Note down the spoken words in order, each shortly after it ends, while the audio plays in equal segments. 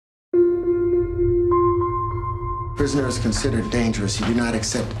Prisoner is considered dangerous. You do not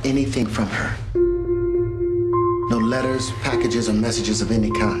accept anything from her. No letters, packages, or messages of any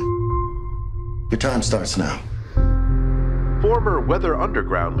kind. Your time starts now. Former Weather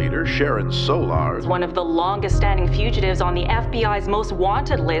Underground leader Sharon Solar, one of the longest-standing fugitives on the FBI's most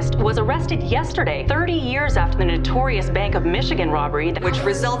wanted list, was arrested yesterday, 30 years after the notorious Bank of Michigan robbery, which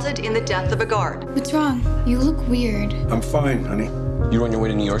resulted in the death of a guard. What's wrong? You look weird. I'm fine, honey. You on your way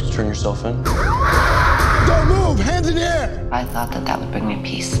to New York to turn yourself in? Don't move! Hands in the air! I thought that would bring me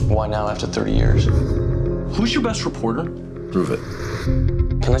peace. Why now after 30 years? Who's your best reporter? Prove it.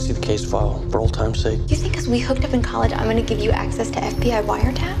 Can I see the case file, for old time's sake? You think because we hooked up in college, I'm gonna give you access to FBI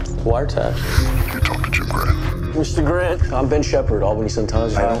wiretaps? Wiretaps? You talk to Jim Grant. Mr. Grant, I'm Ben Shepard, Albany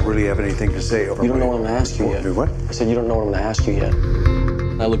Sun-Times. I don't really have anything to say over You don't know what I'm gonna ask you yet. What? I said you don't know what I'm gonna ask you yet.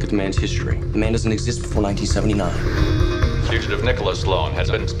 I look at the man's history. The man doesn't exist before 1979. Fugitive Nicholas Sloan has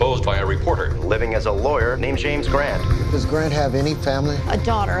been exposed by a reporter living as a lawyer named James Grant. Does Grant have any family? A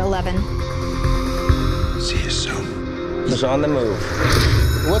daughter, 11. See you soon. He's on the move.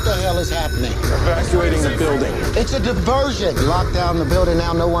 What the hell is happening? Evacuating the building. It's a diversion. Lock down the building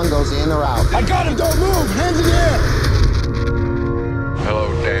now. No one goes in or out. I got him! Don't move! Hands in the air!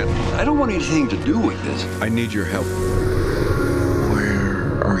 Hello, Dan. I don't want anything to do with this. I need your help.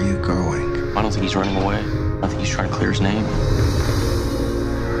 Where are you going? I don't think he's running away. I think he's trying to clear his name.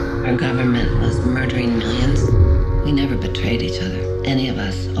 Our government was murdering millions. We never betrayed each other, any of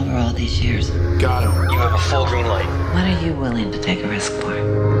us, over all these years. Got him. You have a full green light. What are you willing to take a risk for?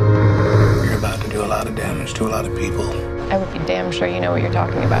 You're about to do a lot of damage to a lot of people. I would be damn sure you know what you're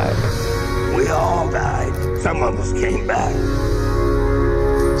talking about. We all died. Some of us came back.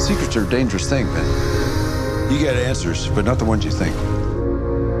 Secrets are a dangerous thing, Ben. You get answers, but not the ones you think.